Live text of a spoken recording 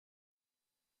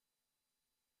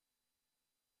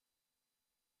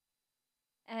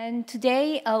And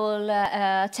today I will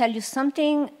tell you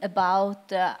something about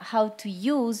how to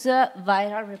use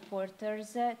viral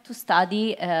reporters to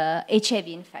study HIV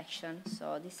infection.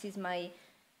 So this is my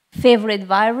favorite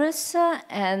virus,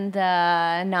 and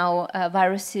now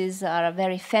viruses are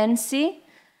very fancy.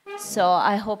 So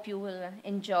I hope you will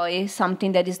enjoy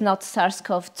something that is not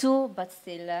SARS-CoV-2, but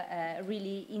still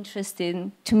really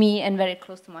interesting to me and very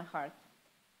close to my heart.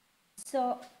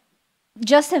 So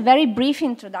just a very brief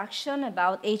introduction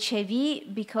about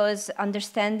HIV, because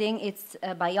understanding its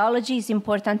biology is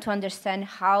important to understand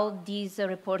how these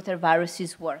reporter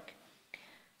viruses work.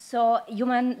 So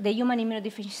the human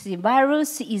immunodeficiency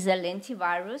virus is a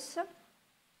lentivirus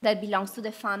that belongs to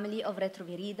the family of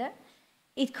Retroviridae.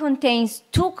 It contains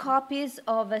 2 copies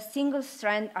of a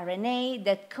single-strand RNA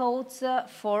that codes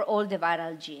for all the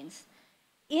viral genes.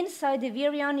 Inside the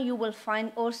virion, you will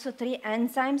find also 3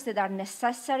 enzymes that are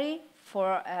necessary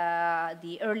for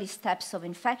the early steps of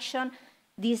infection.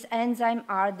 These enzymes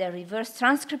are the reverse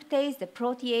transcriptase, the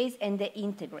protease, and the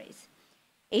integrase.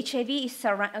 HIV is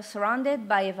surrounded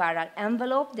by a viral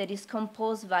envelope that is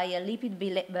composed by a lipid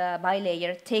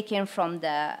bilayer taken from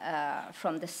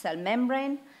the cell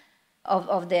membrane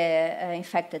of the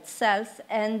infected cells,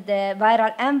 and the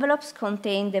viral envelopes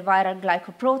contain the viral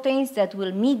glycoproteins that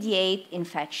will mediate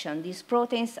infection. These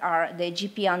proteins are the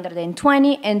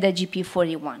GP120 and the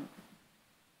GP41.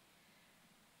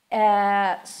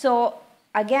 So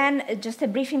again, just a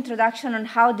brief introduction on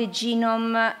how the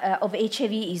genome of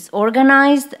HIV is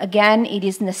organized. Again, it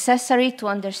is necessary to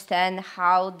understand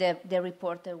how the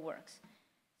reporter works.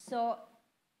 So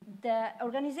the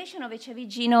organization of HIV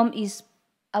genome is,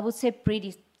 I would say,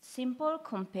 pretty simple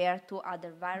compared to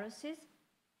other viruses.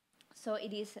 So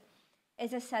it is,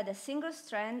 as I said, a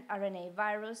single-strand RNA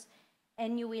virus,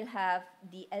 and you will have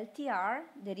the LTR,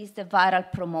 that is the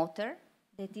viral promoter,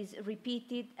 that is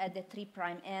repeated at the 3'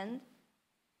 end.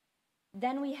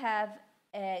 Then we have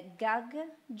a GAG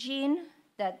gene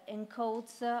that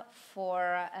encodes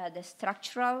for the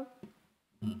structural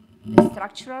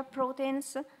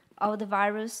proteins of the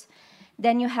virus.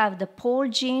 Then you have the POL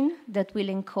gene that will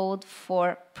encode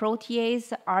for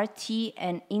protease, RT,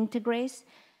 and integrase.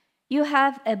 You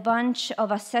have a bunch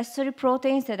of accessory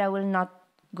proteins that I will not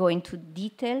go into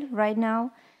detail right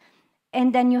now.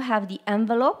 And then you have the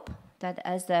envelope that,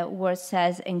 as the word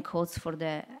says, encodes for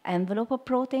the envelope of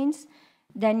proteins.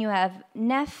 Then you have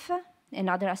NEF and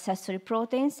other accessory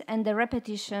proteins, and the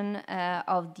repetition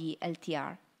of the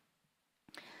LTR.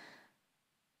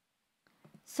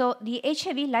 So the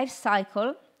HIV life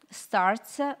cycle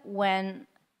starts when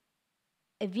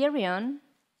a virion,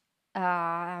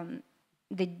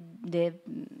 the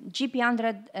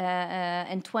GP120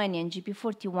 and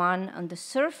GP41 on the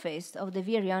surface of the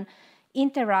virion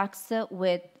interacts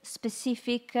with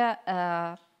specific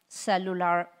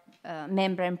cellular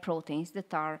membrane proteins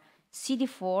that are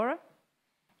CD4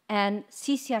 and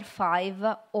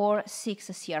CCR5 or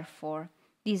 6CR4.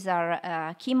 These are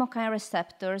chemokine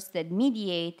receptors that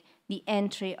mediate the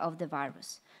entry of the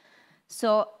virus.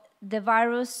 So the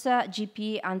virus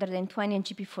GP120 and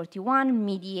GP41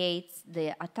 mediates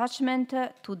the attachment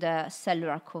to the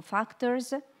cellular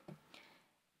cofactors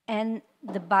and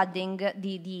the budding,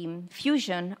 the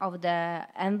fusion of the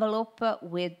envelope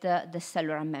with the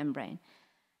cellular membrane.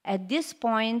 At this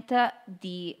point,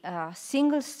 the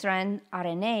single-strand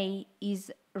RNA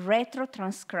is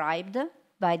retrotranscribed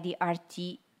by the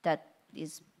RT that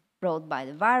is brought by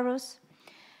the virus.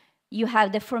 You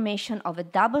have the formation of a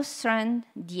double-strand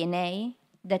DNA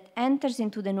that enters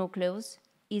into the nucleus,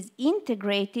 is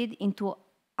integrated into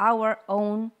our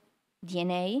own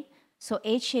DNA, so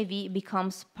HIV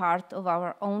becomes part of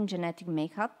our own genetic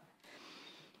makeup.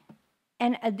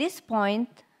 And at this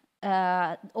point,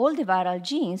 all the viral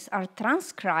genes are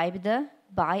transcribed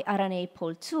by RNA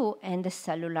POL2 and the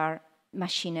cellular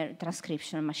machinery,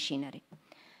 transcription machinery.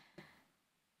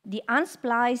 The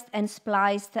unspliced and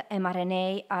spliced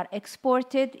mRNA are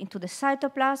exported into the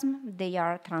cytoplasm. They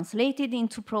are translated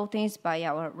into proteins by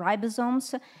our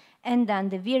ribosomes, and then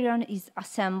the virion is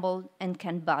assembled and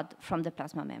can bud from the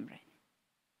plasma membrane.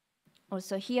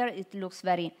 Also here, it looks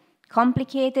very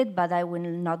complicated, but I will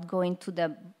not go into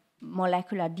the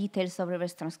molecular details of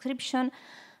reverse transcription.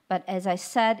 But as I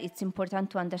said, it's important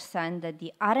to understand that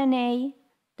the RNA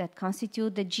that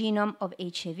constitute the genome of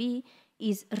HIV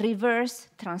is reverse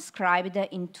transcribed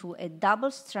into a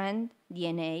double-strand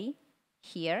DNA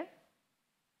here.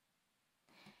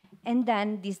 And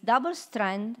then this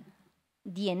double-strand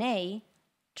DNA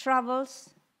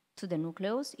travels to the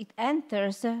nucleus. It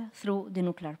enters through the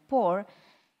nuclear pore,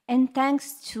 and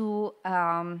thanks to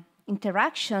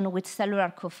interaction with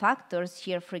cellular cofactors,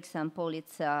 here, for example,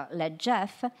 it's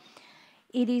lead-Jeff,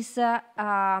 it is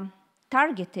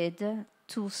targeted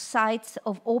to sites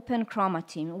of open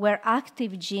chromatin where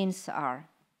active genes are.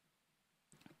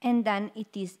 And then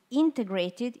it is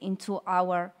integrated into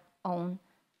our own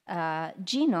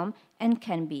genome and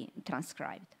can be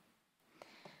transcribed.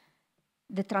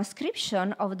 The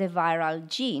transcription of the viral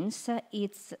genes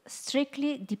is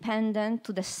strictly dependent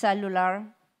to the cellular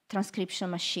transcription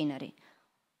machinery.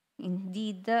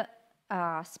 Indeed,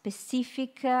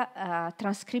 specific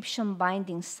transcription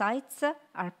binding sites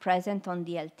are present on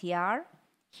the LTR.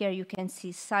 Here you can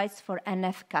see sites for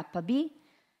NF-kappa B,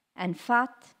 NFAT,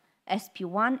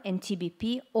 SP1, and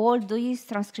TBP. All these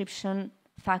transcription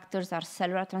factors are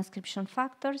cellular transcription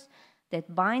factors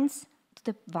that binds to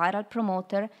the viral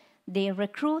promoter. They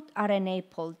recruit RNA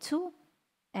pol II,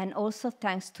 and also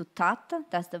thanks to TAT,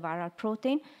 that's the viral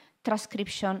protein,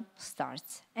 transcription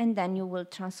starts. And then you will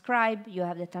transcribe, you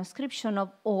have the transcription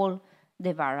of all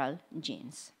the viral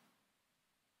genes.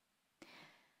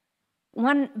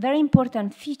 One very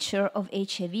important feature of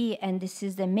HIV, and this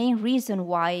is the main reason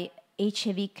why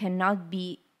HIV cannot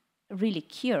be really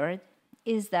cured,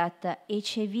 is that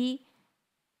HIV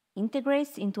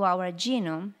integrates into our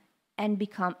genome and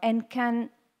can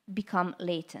become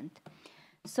latent.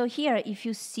 So here, if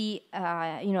you see,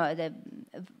 the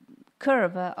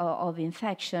curve of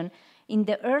infection, in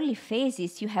the early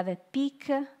phases, you have a peak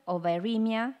of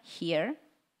viremia here,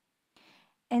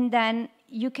 and then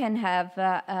you can have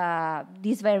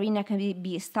this viremia can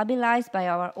be stabilized by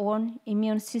our own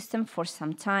immune system for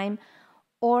some time,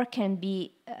 or can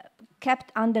be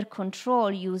kept under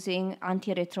control using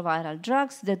antiretroviral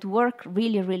drugs that work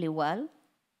really, really well.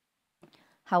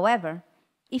 However,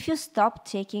 if you stop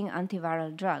taking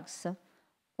antiviral drugs,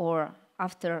 or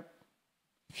after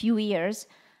a few years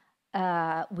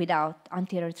without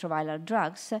antiretroviral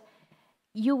drugs,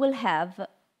 you will have,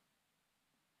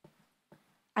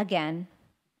 again,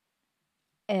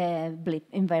 a blip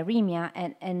in viremia,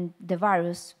 and the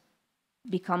virus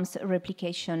becomes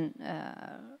replication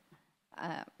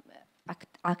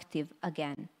active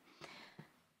again.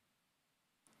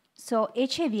 So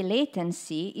HIV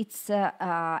latency, it's,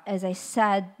 as I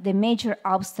said, the major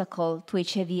obstacle to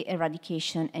HIV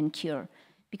eradication and cure.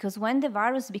 Because when the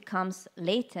virus becomes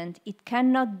latent, it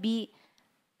cannot be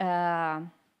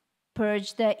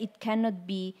purged, it cannot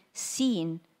be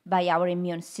seen by our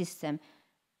immune system.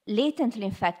 Latently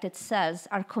infected cells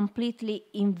are completely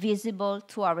invisible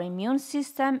to our immune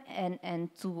system and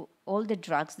to all the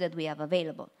drugs that we have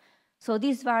available. So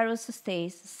this virus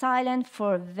stays silent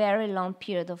for a very long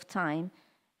period of time,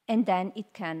 and then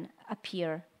it can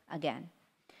appear again.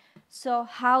 So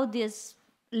how this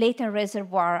latent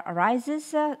reservoir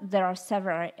arises, there are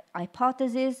several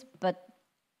hypotheses, but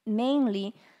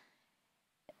mainly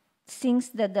since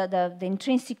the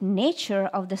intrinsic nature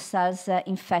of the cells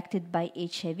infected by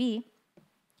HIV,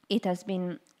 it has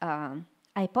been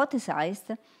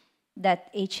hypothesized that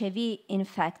HIV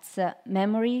infects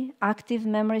active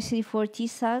memory CD4 T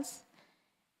cells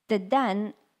that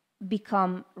then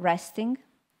become resting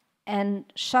and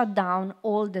shut down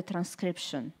all the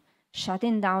transcription,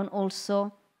 shutting down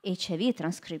also HIV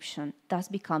transcription, thus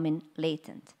becoming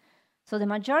latent. So the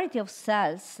majority of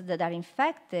cells that are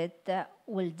infected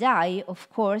will die, of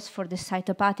course, for the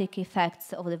cytopathic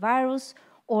effects of the virus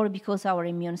or because our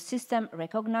immune system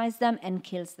recognizes them and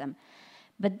kills them.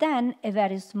 But then a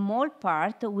very small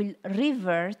part will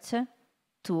revert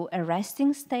to a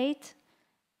resting state,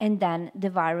 and then the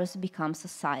virus becomes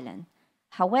silent.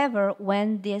 However,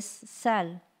 when this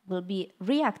cell will be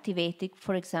reactivated,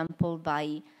 for example,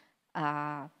 by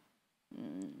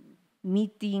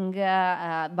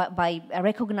by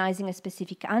recognizing a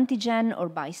specific antigen or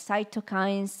by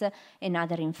cytokines,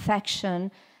 another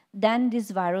infection, then this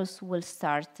virus will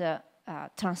start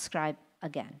transcribe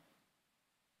again.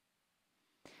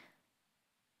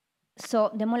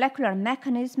 So the molecular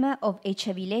mechanism of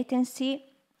HIV latency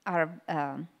are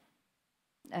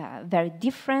very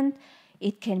different.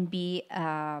 It can be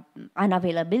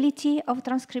unavailability of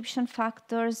transcription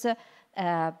factors,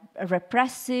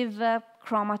 repressive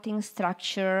chromatin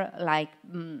structure like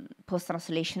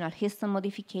post-translational histone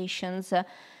modifications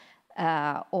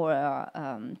or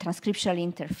transcriptional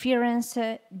interference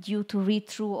due to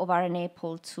read-through of RNA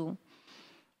pol II,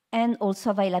 and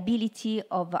also availability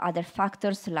of other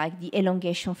factors like the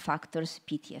elongation factors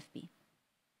PTFB.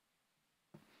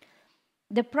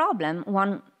 The problem,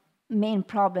 one main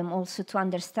problem also to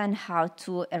understand how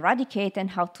to eradicate and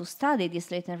how to study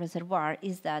this latent reservoir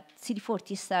is that CD4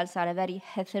 T cells are a very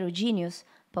heterogeneous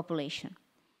population.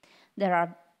 There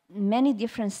are many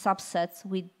different subsets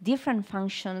with different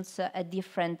functions,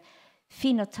 different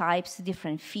phenotypes,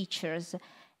 different features.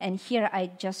 And here I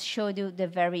just showed you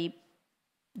the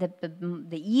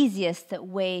easiest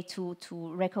way to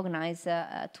recognize,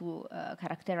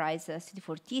 characterize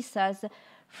CD4 T cells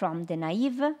from the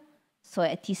naive, so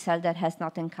a T cell that has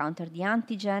not encountered the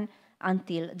antigen,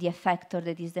 until the effector,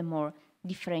 that is the more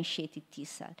differentiated T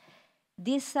cell.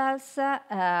 These cells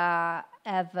have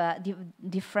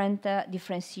different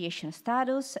differentiation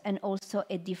status and also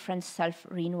a different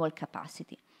self-renewal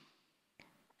capacity.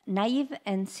 Naive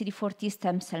and CD4 T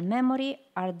stem cell memory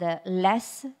are the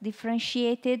less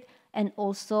differentiated and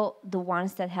also the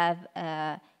ones that have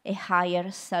a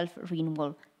higher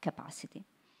self-renewal capacity.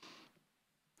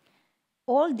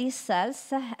 All these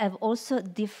cells have also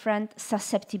different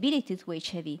susceptibility to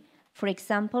HIV. For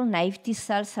example, naive T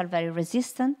cells are very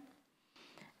resistant.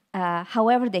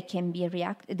 However, they can be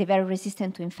they're very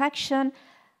resistant to infection.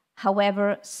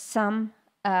 However, some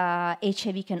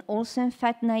HIV can also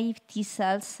infect naive T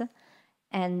cells,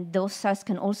 and those cells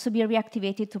can also be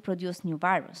reactivated to produce new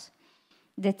virus.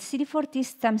 The CD4 T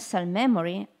stem cell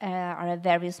memory are a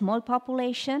very small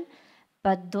population,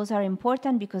 but those are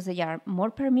important because they are more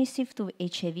permissive to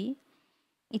HIV.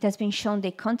 It has been shown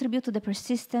they contribute to the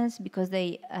persistence because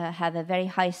they have a very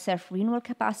high self-renewal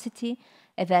capacity,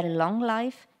 a very long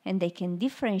life, and they can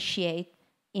differentiate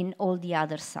in all the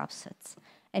other subsets.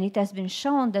 And it has been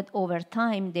shown that over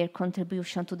time, their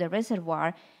contribution to the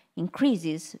reservoir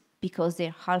increases because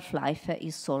their half-life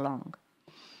is so long.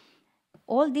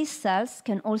 All these cells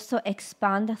can also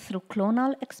expand through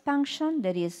clonal expansion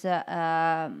that is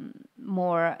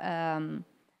more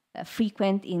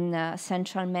frequent in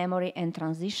central memory and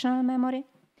transitional memory.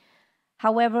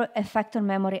 However, effector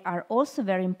memory are also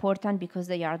very important because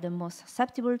they are the most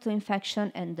susceptible to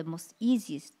infection and the most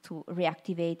easiest to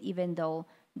reactivate, even though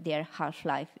their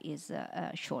half-life is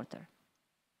shorter.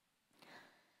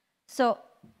 So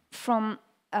from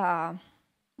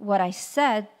what I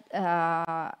said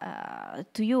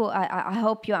to you, I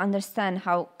hope you understand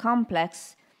how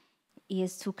complex it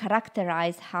is to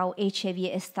characterize how HIV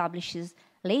establishes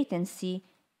latency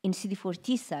in CD4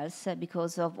 T cells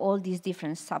because of all these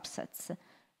different subsets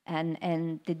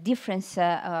and the difference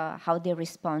how they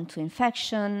respond to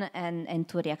infection and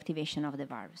to reactivation of the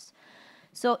virus.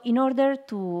 So in order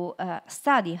to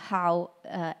study how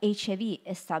HIV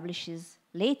establishes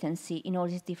latency in all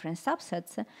these different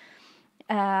subsets,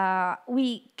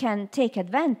 we can take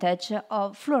advantage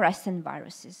of fluorescent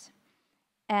viruses.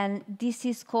 And this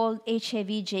is called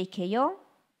HIV-JKO.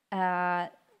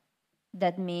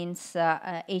 That means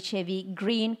HIV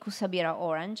green Kusabira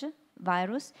orange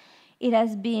virus. It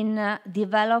has been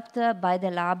developed by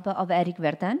the lab of Eric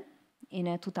Verdun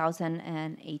in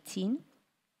 2018.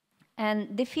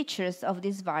 And the features of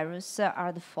this virus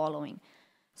are the following.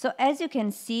 So as you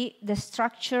can see, the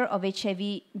structure of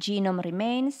HIV genome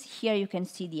remains. Here you can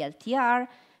see the LTR,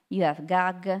 you have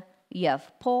GAG, you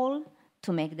have POL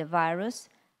to make the virus.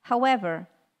 However,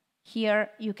 here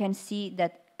you can see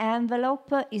that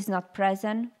envelope is not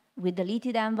present with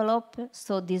deleted envelope,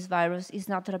 so this virus is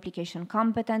not replication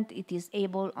competent. It is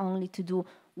able only to do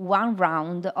one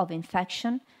round of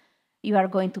infection. You are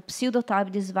going to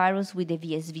pseudotype this virus with a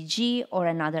VSVG or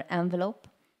another envelope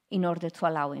in order to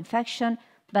allow infection,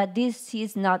 but this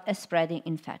is not a spreading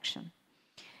infection.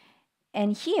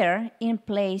 And here, in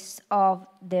place of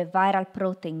the viral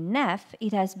protein NEF,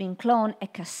 it has been cloned a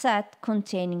cassette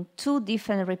containing two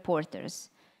different reporters,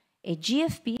 a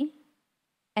GFP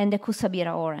and the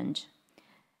Kusabira orange.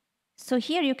 So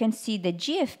here you can see the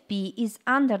GFP is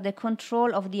under the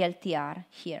control of the LTR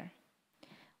here.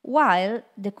 While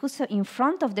in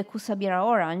front of the Kusabira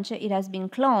orange, it has been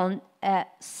cloned a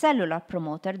cellular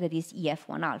promoter that is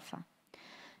EF1 alpha.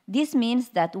 This means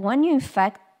that when you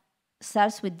infect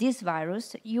cells with this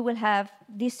virus, you will have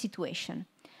this situation.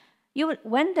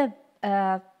 When the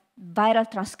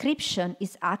viral transcription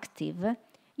is active,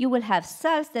 you will have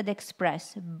cells that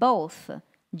express both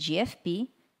GFP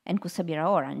and Kusabira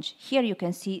orange. Here you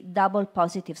can see double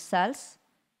positive cells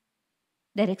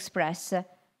that express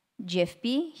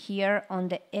GFP here on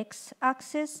the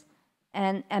x-axis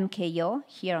and MKO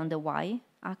here on the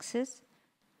y-axis.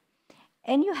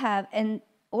 And you have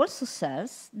also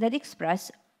cells that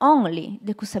express only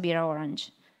the Kusabira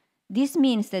orange. This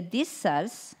means that these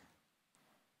cells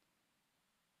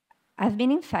have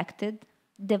been infected,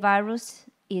 the virus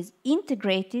is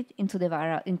integrated into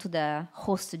the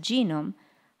host genome.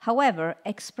 However,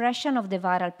 expression of the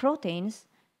viral proteins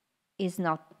is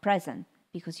not present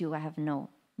because you have no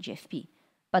GFP.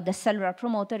 But the cellular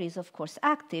promoter is, of course,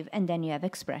 active, and then you have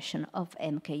expression of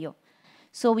MKO.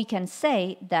 So we can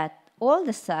say that all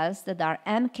the cells that are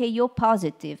MKO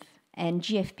positive and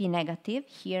GFP negative,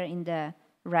 here in the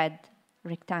red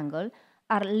rectangle,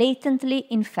 are latently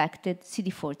infected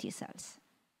CD4 T cells.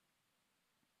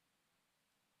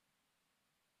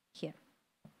 Here.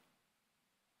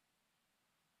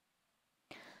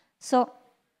 So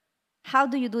how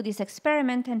do you do this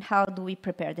experiment and how do we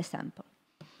prepare the sample?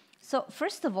 So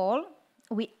first of all,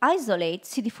 we isolate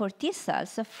CD4 T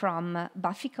cells from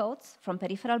buffy coats, from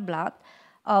peripheral blood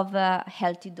of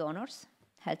healthy donors,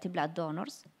 healthy blood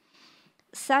donors.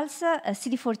 Cells,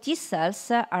 CD4 T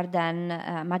cells are then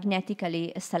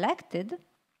magnetically selected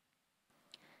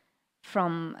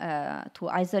from, to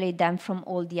isolate them from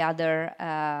all the other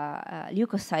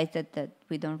leukocytes that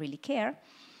we don't really care.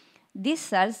 These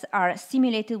cells are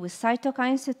stimulated with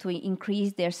cytokines to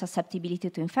increase their susceptibility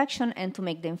to infection and to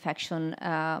make the infection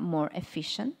more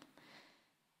efficient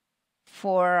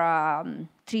for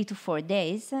 3 to 4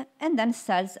 days, and then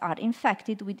cells are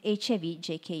infected with HIV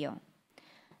JKO.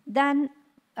 Then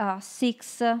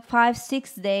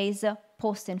 5-6 days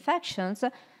post-infections,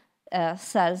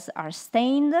 cells are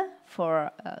stained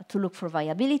to look for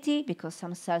viability, because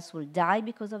some cells will die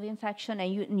because of infection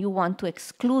and you want to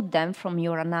exclude them from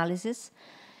your analysis.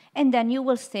 And then you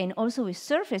will stain also with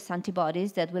surface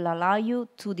antibodies that will allow you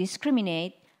to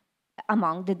discriminate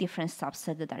among the different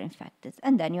subsets that are infected.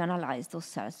 And then you analyze those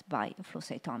cells by flow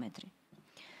cytometry.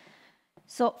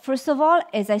 So first of all,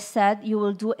 as I said, you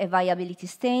will do a viability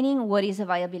staining. What is a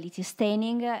viability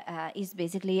staining? Is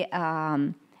basically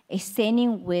a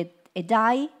staining with a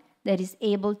dye that is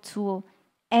able to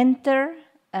enter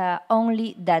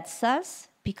only dead cells,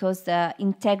 because the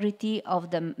integrity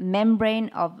of the membrane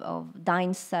of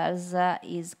dying cells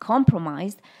is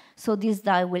compromised. So this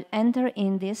dye will enter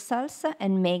in these cells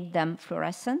and make them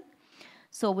fluorescent.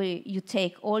 So you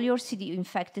take all your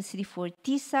infected CD4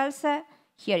 T cells.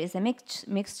 Here is a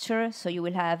mixture, so you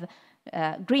will have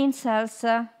green cells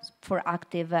for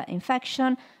active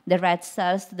infection, the red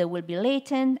cells that will be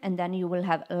latent, and then you will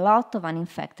have a lot of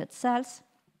uninfected cells.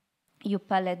 You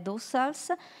pellet those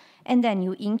cells, and then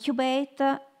you incubate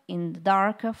in the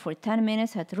dark for 10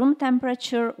 minutes at room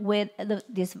temperature with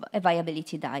this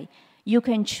viability dye. You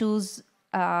can choose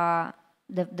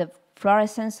the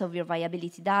fluorescence of your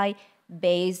viability dye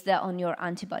based on your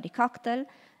antibody cocktail,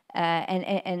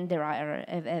 and there are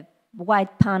a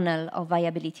wide panel of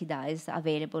viability dyes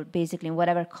available, basically in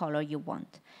whatever color you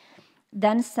want.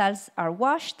 Then cells are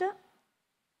washed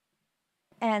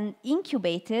and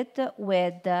incubated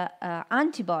with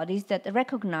antibodies that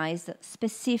recognize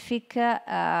specific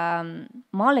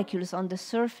molecules on the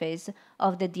surface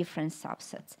of the different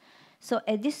subsets. So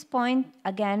at this point,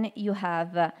 again, you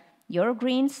have your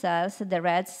green cells, the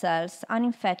red cells,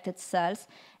 uninfected cells,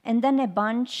 and then a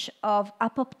bunch of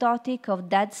apoptotic of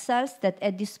dead cells that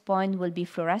at this point will be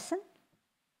fluorescent.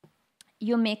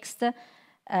 You mixed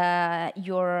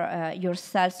your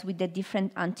cells with the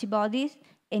different antibodies.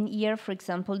 And here, for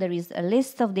example, there is a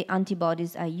list of the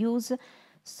antibodies I use.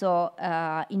 So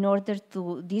in order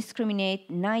to discriminate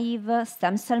naive,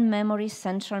 stem cell memory,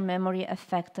 central memory,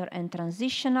 effector, and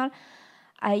transitional,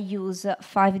 I use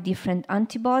 5 different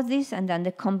antibodies, and then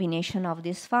the combination of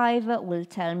these 5 will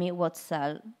tell me what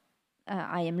cell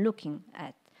I am looking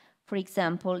at. For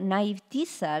example, naive T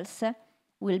cells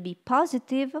will be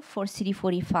positive for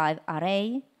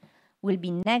CD45RA, will be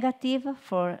negative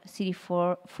for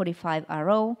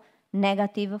CD45RO,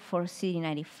 negative for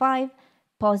CD95,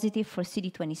 positive for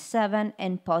CD27,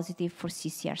 and positive for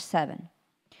CCR7.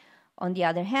 On the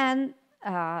other hand,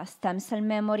 stem cell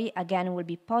memory, again, will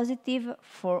be positive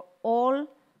for all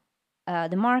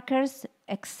the markers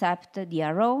except the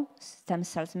RO. Stem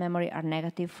cells memory are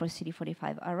negative for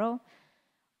CD45RO.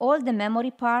 All the memory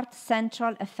parts,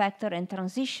 central, effector, and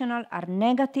transitional, are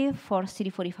negative for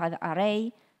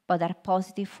CD45RA, but are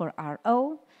positive for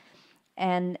RO.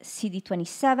 And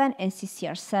CD27 and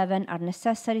CCR7 are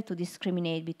necessary to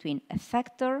discriminate between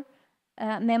effector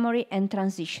memory and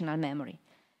transitional memory.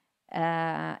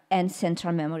 And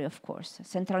central memory, of course.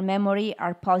 Central memory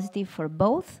are positive for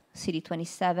both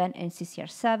CD27 and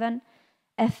CCR7.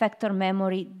 Effector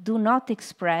memory do not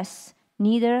express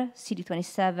neither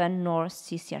CD27 nor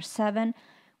CCR7,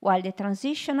 while the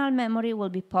transitional memory will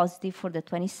be positive for the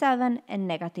 27 and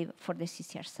negative for the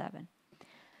CCR7.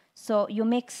 So you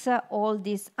mix all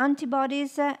these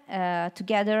antibodies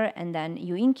together, and then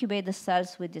you incubate the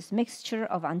cells with this mixture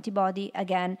of antibody,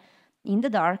 again, in the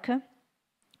dark,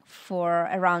 for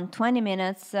around 20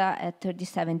 minutes at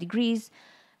 37 degrees.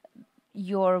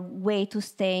 Your way to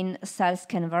stain cells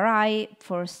can vary.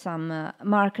 For some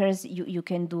markers, you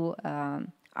can do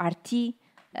RT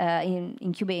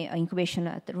incubation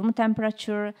at room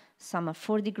temperature, some are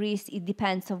 4 degrees. It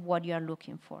depends on what you are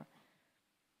looking for.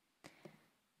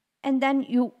 And then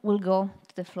you will go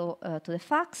to the flow to the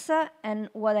fax, and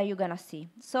what are you gonna see?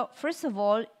 So first of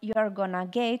all, you are gonna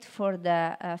gate for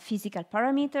the physical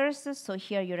parameters. So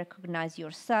here you recognize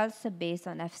your cells based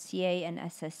on FCA and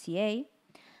SSCA.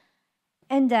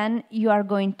 And then you are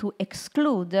going to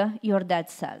exclude your dead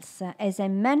cells. As I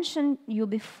mentioned you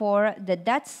before, the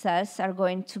dead cells are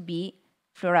going to be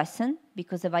fluorescent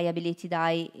because the viability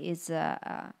dye is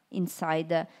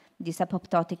inside these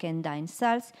apoptotic and dying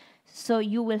cells. So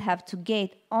you will have to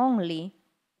gate only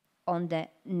on the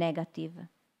negative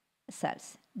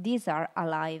cells. These are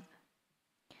alive.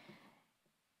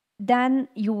 Then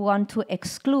you want to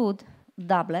exclude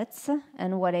doublets,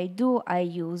 and what I do, I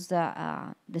use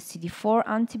the CD4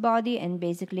 antibody, and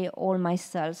basically all my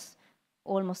cells,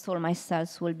 almost all my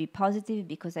cells will be positive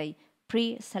because I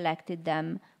pre-selected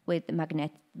them with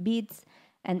magnetic beads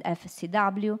and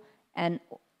FCW, and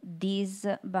these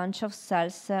bunch of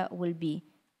cells will be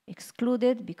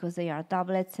excluded because they are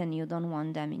doublets and you don't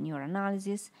want them in your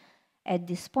analysis at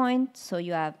this point. So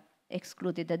you have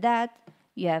excluded the dead,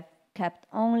 you have kept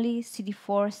only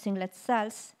CD4 singlet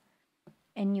cells,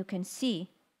 and you can see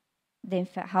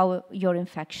how your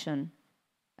infection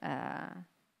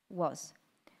was.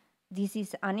 This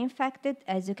is uninfected.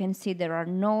 As you can see, there are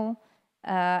no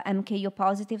MKO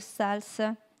positive cells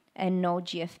and no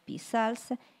GFP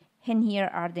cells, and here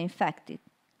are the infected.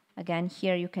 Again,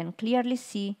 here you can clearly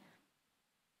see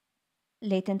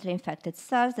latently infected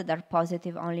cells that are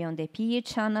positive only on the PE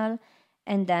channel,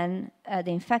 and then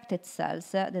the infected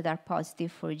cells that are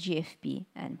positive for GFP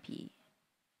and PE.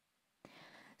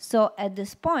 So at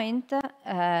this point,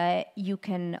 you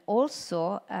can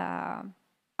also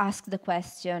ask the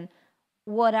question,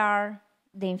 what are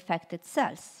the infected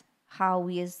cells? How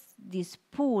is this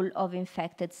pool of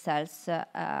infected cells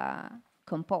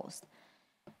composed?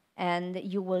 And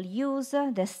you will use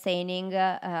the staining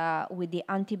with the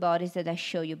antibodies that I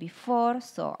showed you before,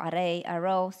 so array,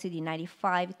 RO,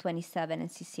 CD95, 27, and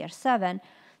CCR7,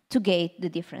 to gate the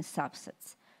different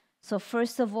subsets. So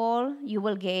first of all, you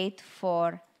will gate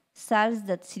for cells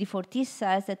that CD4 T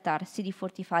cells that are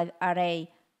CD45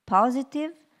 array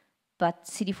positive, but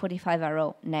CD45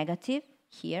 RO negative,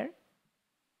 here,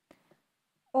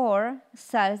 or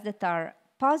cells that are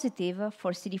positive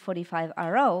for CD45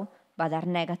 RO, but are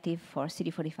negative for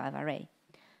CD45 array.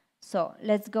 So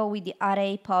let's go with the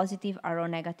array positive, RO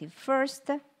negative first.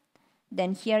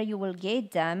 Then here you will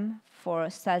gate them for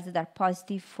cells that are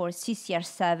positive for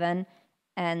CCR7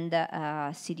 and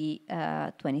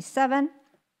CD27.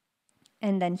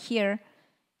 And then here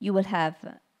you will have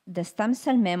the stem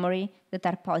cell memory that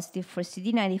are positive for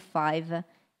CD95,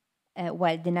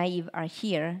 while the naive are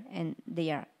here and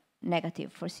they are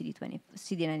negative for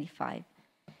CD95.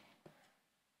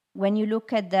 When you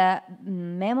look at the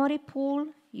memory pool,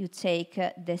 you take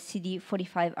the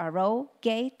CD45 RO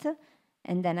gate,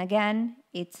 and then again,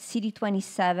 it's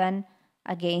CD27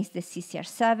 against the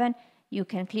CCR7. You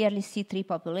can clearly see 3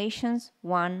 populations,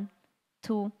 1,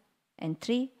 2, and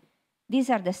 3. These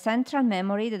are the central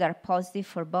memory that are positive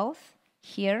for both,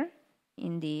 here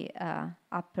in the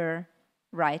upper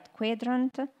right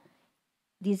quadrant.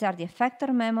 These are the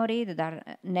effector memory that are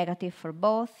negative for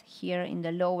both, here in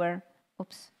the lower,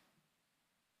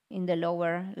 in the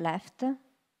lower left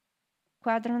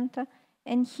quadrant.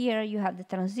 And here you have the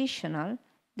transitional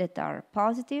that are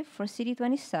positive for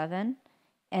CD27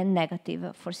 and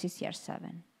negative for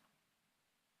CCR7.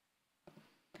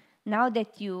 Now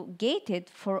that you gated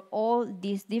for all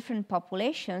these different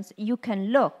populations, you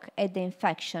can look at the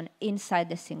infection inside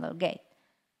the single gate.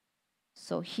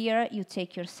 So here you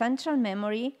take your central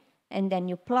memory and then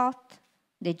you plot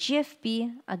the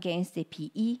GFP against the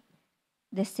PE.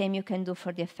 The same you can do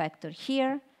for the effector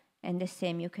here, and the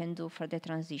same you can do for the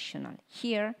transitional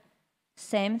here.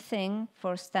 Same thing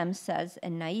for stem cells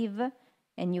and naive,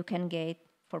 and you can gate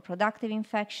for productive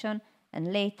infection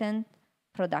and latent,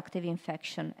 productive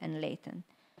infection and latent.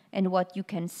 And what you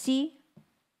can see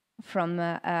from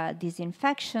these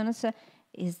infections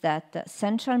is that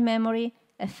central memory,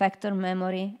 effector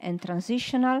memory, and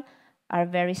transitional are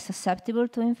very susceptible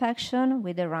to infection,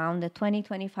 with around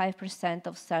 20-25%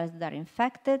 of cells that are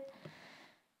infected.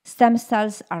 Stem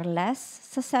cells are less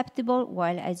susceptible,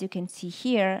 while, as you can see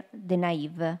here, the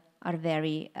naive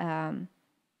are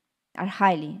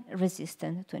highly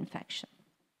resistant to infection.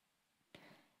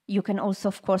 You can also,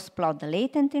 of course, plot the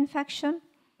latent infection,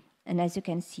 and as you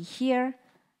can see here,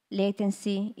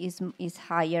 latency is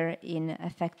higher in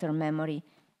effector memory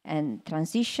and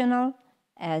transitional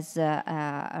as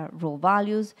raw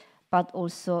values, but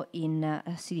also in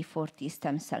CD40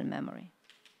 stem cell memory.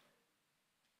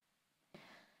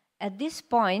 At this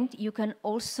point, you can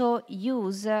also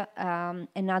use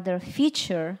another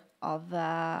feature of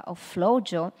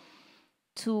FlowJo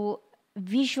to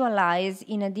visualize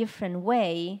in a different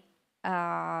way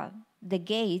the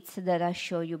gates that I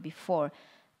showed you before,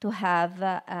 to have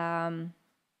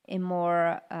a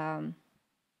more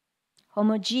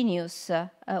homogeneous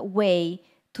way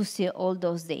to see all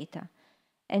those data.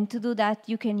 And to do that,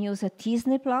 you can use a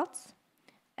t-SNE plots.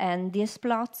 And these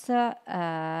plots,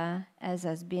 as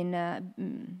has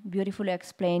been beautifully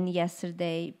explained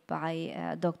yesterday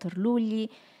by Dr. Lugli,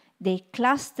 they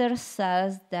cluster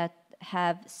cells that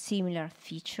have similar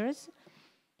features.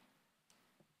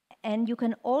 And you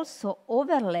can also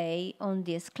overlay on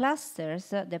these clusters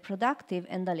the productive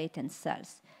and the latent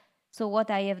cells. So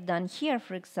what I have done here,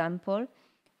 for example,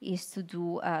 is to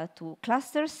do to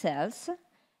cluster cells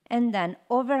and then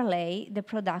overlay the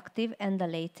productive and the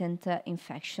latent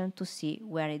infection to see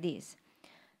where it is.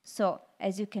 So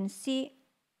as you can see,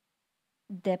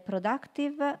 the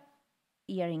productive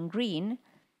here in green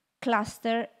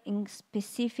cluster in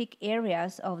specific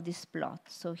areas of this plot.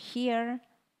 So here,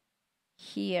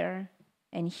 here,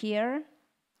 and here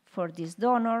for this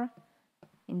donor.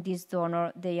 In this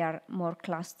donor, they are more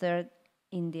clustered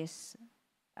in this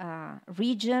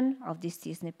region of this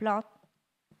t-SNE plot.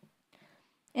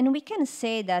 And we can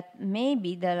say that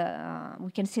maybe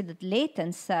we can see that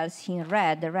latent cells in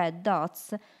red, the red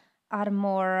dots, are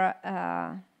more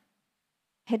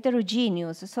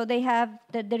heterogeneous. So they have,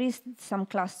 there is some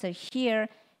cluster here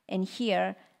and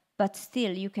here, but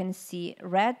still you can see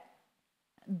red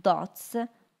dots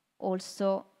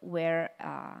also where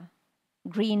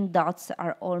green dots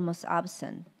are almost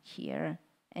absent here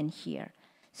and here.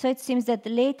 So it seems that the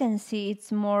latency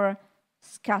is more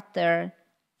scattered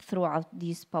throughout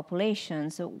these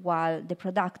populations, while the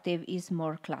productive is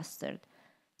more clustered.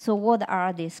 So what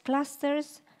are these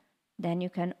clusters? Then you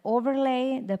can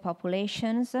overlay the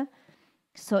populations.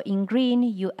 So in green,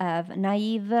 you have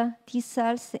naive T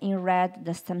cells, in red,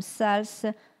 the stem cells,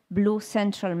 blue,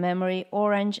 central memory,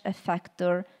 orange,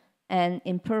 effector, and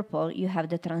in purple, you have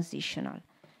the transitional.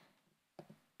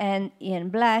 And in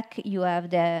black, you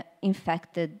have the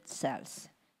infected cells.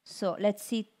 So let's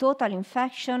see total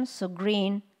infection, so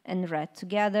green and red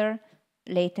together,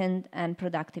 latent and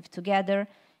productive together.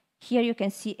 Here you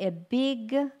can see a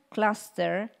big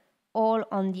cluster all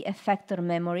on the effector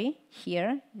memory.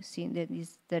 Here you see that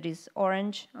there is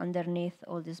orange underneath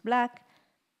all this black.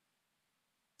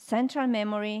 Central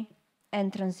memory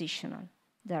and transitional,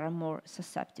 they are more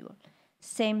susceptible.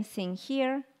 Same thing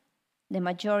here. The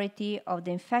majority of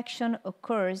the infection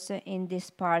occurs in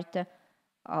this part,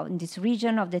 in this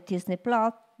region of the t-SNE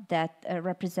plot that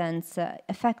represents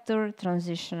effector,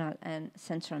 transitional, and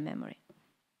central memory.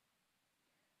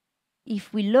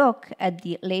 If we look at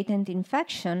the latent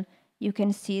infection, you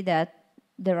can see that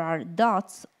there are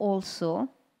dots also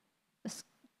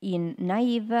in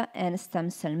naive and stem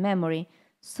cell memory.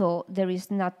 So there is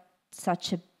not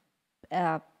such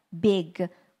a big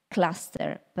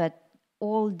cluster, but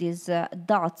all these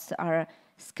dots are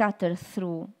scattered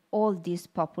through all these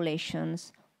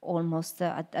populations almost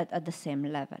at the same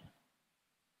level.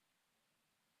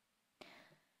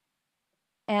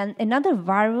 And another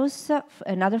virus,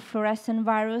 another fluorescent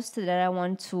virus that I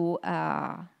want to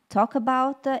talk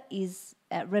about is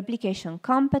replication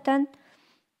competent.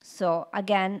 So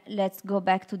again, let's go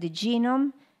back to the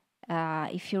genome.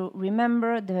 If you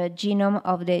remember, the genome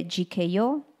of the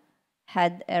GKO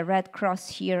had a red cross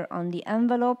here on the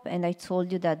envelope, and I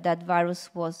told you that that virus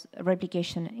was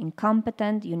replication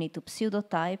incompetent. You need to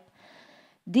pseudotype.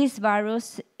 This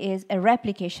virus is a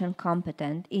replication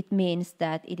competent. It means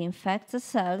that it infects the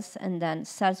cells, and then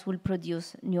cells will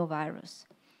produce new virus.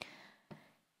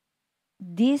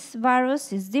 This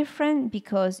virus is different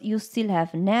because you still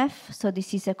have NEF, so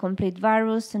this is a complete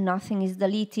virus, nothing is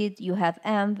deleted, you have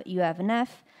ENV, you have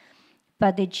NEF,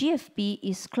 but the GFP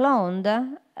is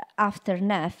cloned after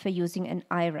NEF using an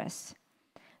IRES.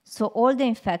 So all the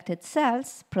infected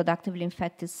cells, productively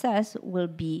infected cells, will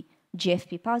be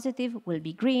GFP positive, will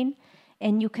be green,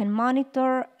 and you can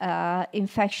monitor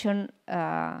infection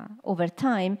over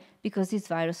time because this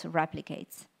virus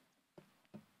replicates.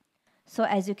 So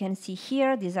as you can see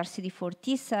here, these are CD4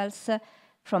 T cells.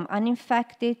 From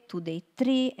uninfected to day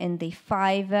 3 and day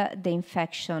 5, the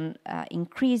infection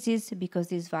increases because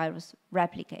this virus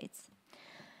replicates.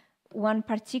 One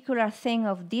particular thing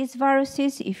of these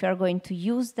viruses, if you're going to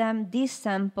use them, these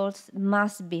samples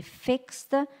must be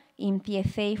fixed in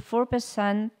PFA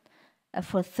 4%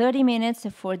 for 30 minutes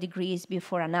at 4 degrees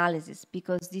before analysis,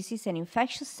 because this is an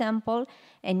infectious sample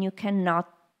and you cannot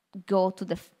go to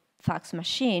the fax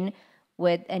machine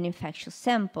with an infectious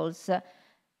samples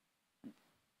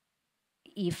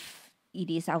if it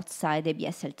is outside the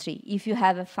BSL-3. If you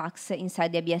have a fax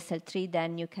inside the BSL-3,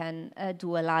 then you can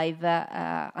do a live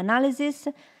analysis.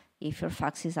 If your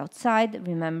fax is outside,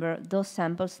 remember those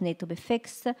samples need to be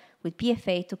fixed with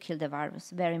PFA to kill the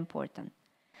virus, very important.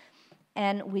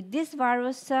 And with this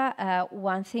virus,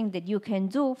 one thing that you can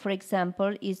do, for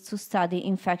example, is to study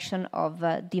infection of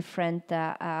different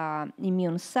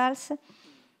immune cells.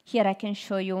 Here I can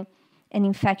show you an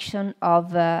infection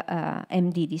of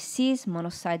MD disease,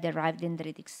 monocyte-derived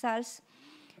dendritic cells.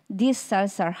 These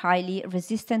cells are highly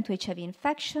resistant to HIV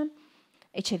infection,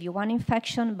 HIV-1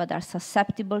 infection, but are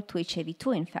susceptible to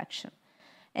HIV-2 infection.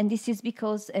 And this is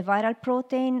because a viral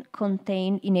protein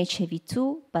contained in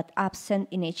HIV-2 but absent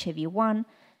in HIV-1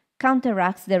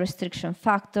 counteracts the restriction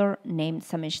factor named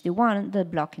SAMHD1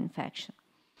 that block infection.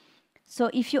 So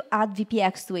if you add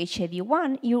VPX to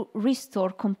HIV-1, you restore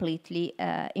completely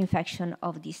infection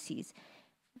of disease.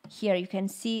 Here you can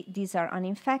see these are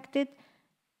uninfected.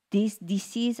 These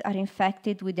diseases are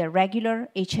infected with a regular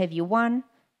HIV-1,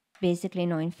 basically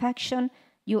no infection.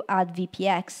 You add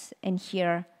VPX, and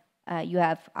here you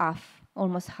have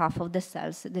almost half of the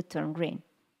cells that turn green.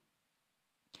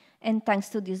 And thanks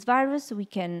to this virus, we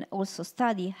can also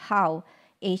study how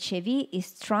HIV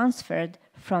is transferred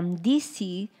from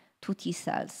DC to T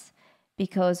cells,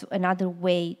 because another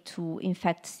way to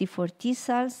infect CD4 T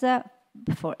cells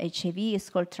for HIV is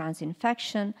called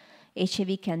transinfection.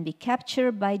 HIV can be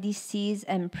captured by disease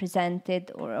and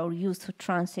presented or used to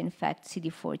transinfect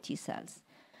CD4 T cells.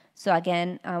 So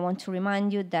again, I want to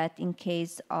remind you that in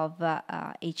case of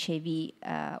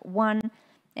HIV-1,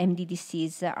 MD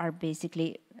disease are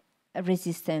basically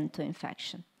resistant to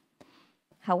infection.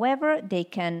 However, they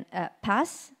can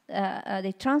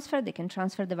they can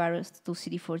transfer the virus to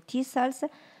CD4 T cells.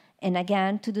 And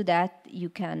again, to do that, you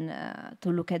can, to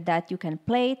look at that, you can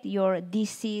plate your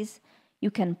disease,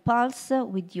 you can pulse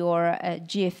with your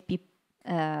GFP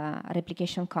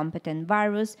replication competent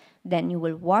virus, then you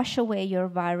will wash away your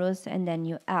virus, and then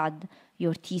you add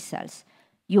your T cells.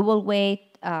 You will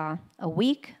wait a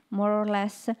week, more or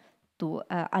less, to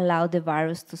allow the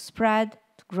virus to spread,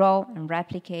 to grow, and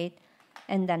replicate.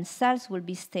 And then cells will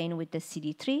be stained with the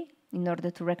CD3 in order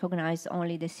to recognize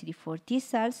only the CD4 T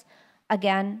cells.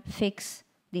 Again, fix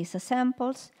these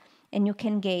samples, and you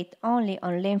can gate only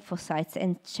on lymphocytes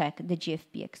and check the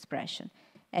GFP expression.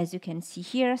 As you can see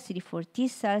here, CD4 T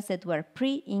cells that were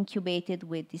pre-incubated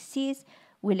with disease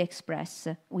will express,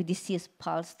 with disease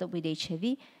pulsed with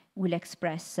HIV, will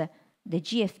express the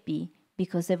GFP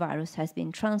because the virus has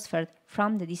been transferred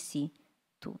from the DC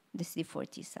to the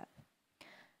CD4 T cell.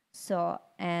 So,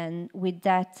 and with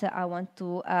that, I want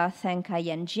to thank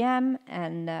INGM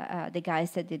and the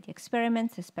guys that did the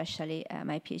experiments, especially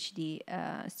my PhD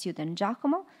student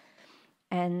Giacomo.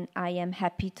 And I am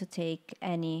happy to take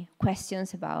any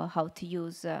questions about how to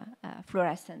use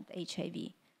fluorescent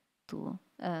HIV to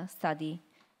study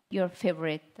your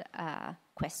favorite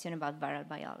question about viral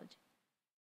biology.